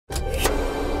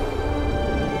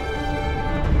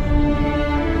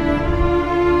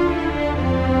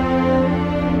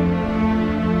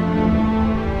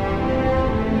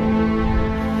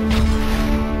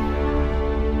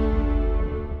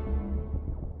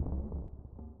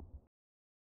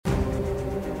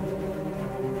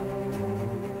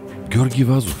Георги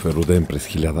Вазов е роден през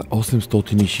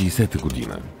 1860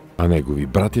 година, а негови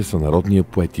братя са народният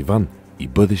поет Иван и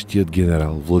бъдещият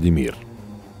генерал Владимир.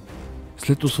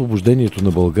 След освобождението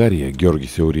на България, Георги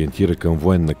се ориентира към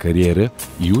военна кариера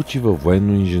и учи във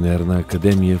военно-инженерна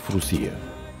академия в Русия.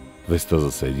 Вестта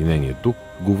за съединението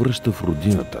го връща в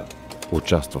родината,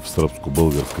 участва в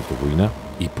сръбско-българската война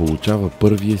и получава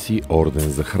първия си орден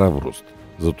за храброст,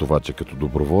 за това, че като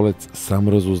доброволец сам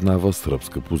разузнава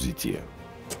сръбска позиция.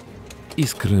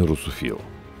 Искрен русофил.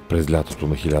 През лятото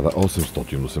на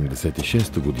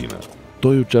 1886 година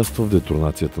той участва в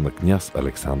детронацията на княз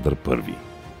Александър I.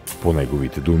 По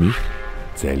неговите думи,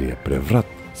 целият преврат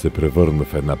се превърна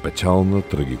в една печална,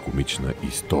 трагикомична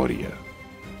история.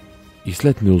 И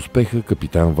след неуспеха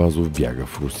капитан Вазов бяга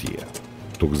в Русия.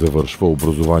 Тук завършва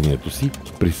образованието си,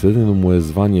 присъдено му е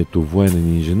званието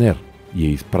военен инженер и е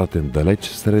изпратен далеч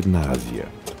в Средна Азия,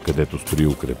 където строи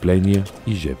укрепления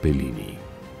и ЖП линии.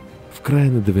 В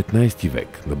края на 19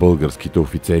 век на българските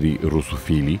офицери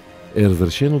русофили е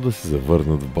разрешено да се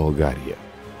завърнат в България.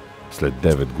 След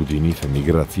 9 години в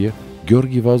емиграция,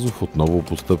 Георги Вазов отново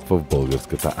постъпва в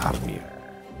българската армия.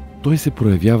 Той се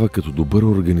проявява като добър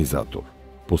организатор,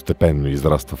 постепенно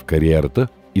израства в кариерата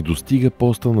и достига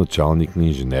поста началник на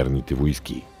инженерните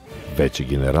войски. Вече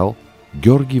генерал,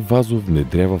 Георги Вазов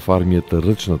внедрява в армията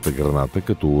ръчната граната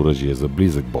като оръжие за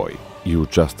близък бой и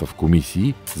участва в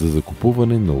комисии за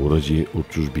закупуване на оръжие от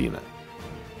чужбина.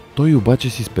 Той обаче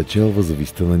си спечелва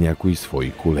завистта на някои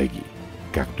свои колеги,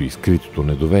 както и скритото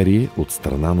недоверие от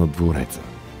страна на двореца.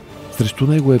 Срещу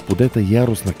него е подета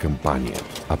яростна кампания,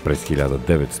 а през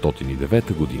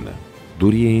 1909 година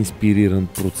дори е инспириран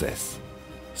процес.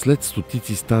 След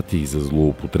стотици статии за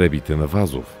злоупотребите на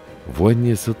Вазов,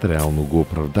 военният съд реално го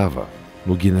оправдава,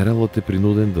 но генералът е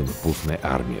принуден да напусне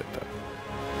армията.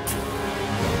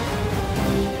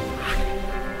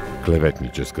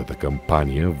 Клеветническата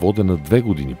кампания, водена 2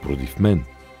 години против мен,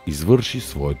 извърши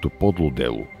своето подло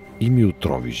дело и ми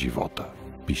отрови живота,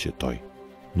 пише той.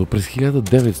 Но през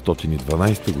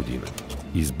 1912 година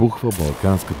избухва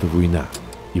Балканската война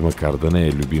и макар да не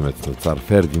е любимец на цар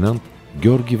Фердинанд,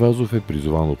 Георги Вазов е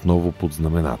призован отново под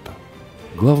знамената.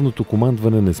 Главното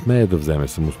командване не смее да вземе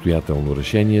самостоятелно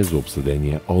решение за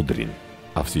обсъдения Одрин,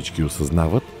 а всички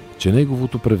осъзнават, че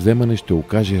неговото превземане ще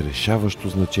окаже решаващо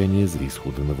значение за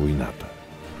изхода на войната.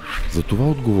 Затова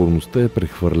отговорността е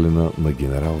прехвърлена на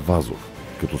генерал Вазов,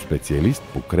 като специалист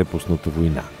по крепостната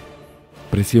война.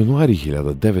 През януари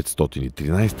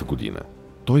 1913 година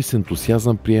той с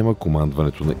ентусиазъм приема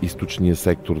командването на източния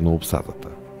сектор на обсадата.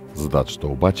 Задачата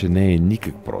обаче не е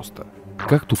никак проста.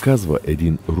 Както казва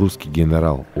един руски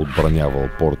генерал, отбранявал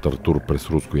Порт Артур през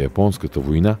руско-японската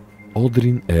война,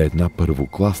 Одрин е една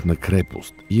първокласна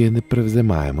крепост и е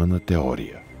непревземаема на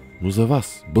теория. Но за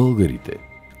вас, българите,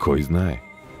 кой знае,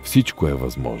 всичко е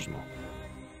възможно.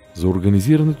 За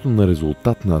организирането на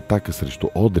резултатна атака срещу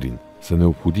Одрин са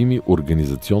необходими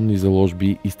организационни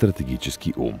заложби и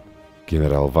стратегически ум.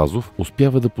 Генерал Вазов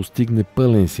успява да постигне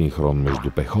пълен синхрон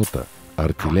между пехота,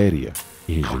 артилерия,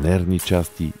 инженерни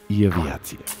части и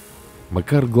авиация.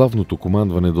 Макар главното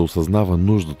командване да осъзнава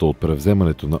нуждата от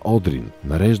превземането на Одрин,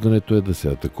 нареждането е да се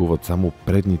атакуват само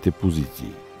предните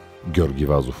позиции. Георги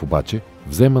Вазов обаче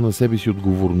взема на себе си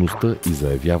отговорността и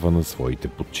заявява на своите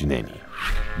подчинени: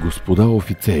 господа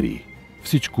офицери,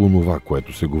 всичко онова,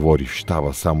 което се говори в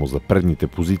щаба само за предните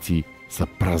позиции, са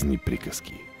празни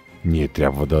приказки. Ние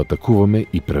трябва да атакуваме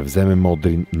и превземем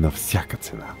Одрин на всяка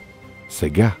цена.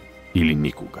 Сега или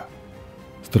никога.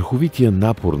 Страховития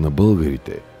напор на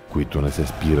българите, които не се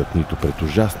спират нито пред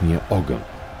ужасния огън,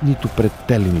 нито пред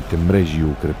телените мрежи и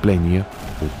укрепления,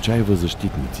 отчаива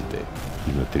защитниците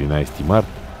и на 13 март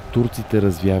турците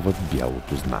развяват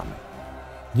бялото знаме.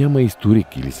 Няма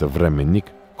историк или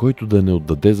съвременник, който да не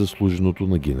отдаде заслуженото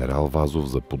на генерал Вазов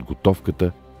за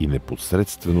подготовката и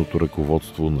непосредственото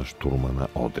ръководство на щурма на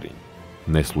Одрин.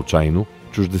 Не случайно,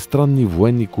 чуждестранни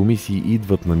военни комисии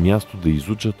идват на място да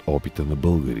изучат опита на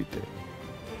българите.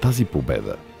 Тази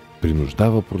победа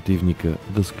принуждава противника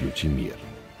да сключи мир.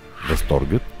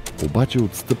 Възторгът обаче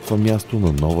отстъпва място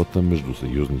на новата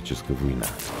междусъюзническа война.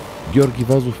 Георги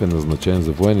Вазов е назначен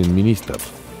за военен министър,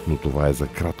 но това е за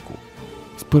кратко.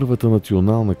 С първата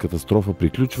национална катастрофа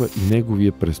приключва и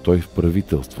неговия престой в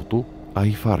правителството, а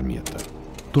и в армията.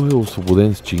 Той е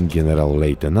освободен с чин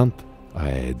генерал-лейтенант, а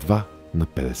е едва на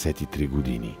 53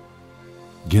 години.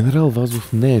 Генерал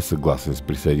Вазов не е съгласен с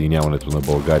присъединяването на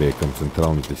България към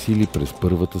централните сили през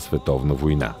Първата световна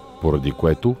война, поради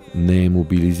което не е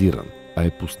мобилизиран, а е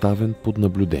поставен под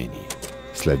наблюдение.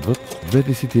 Следват 2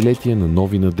 десетилетия на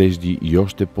нови надежди и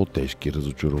още по-тежки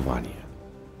разочарования.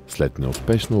 След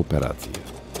неуспешна операция,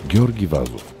 Георги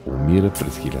Вазов умира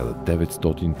през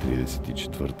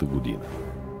 1934 година.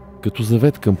 Като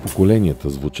завет към поколенията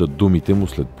звучат думите му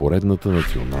след поредната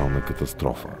национална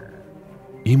катастрофа.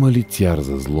 Има ли цяр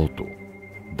за злото?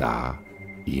 Да,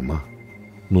 има.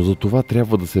 Но за това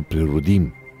трябва да се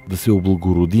природим, да се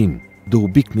облагородим, да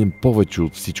обикнем повече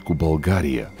от всичко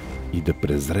България и да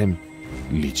презрем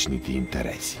личните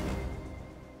интереси.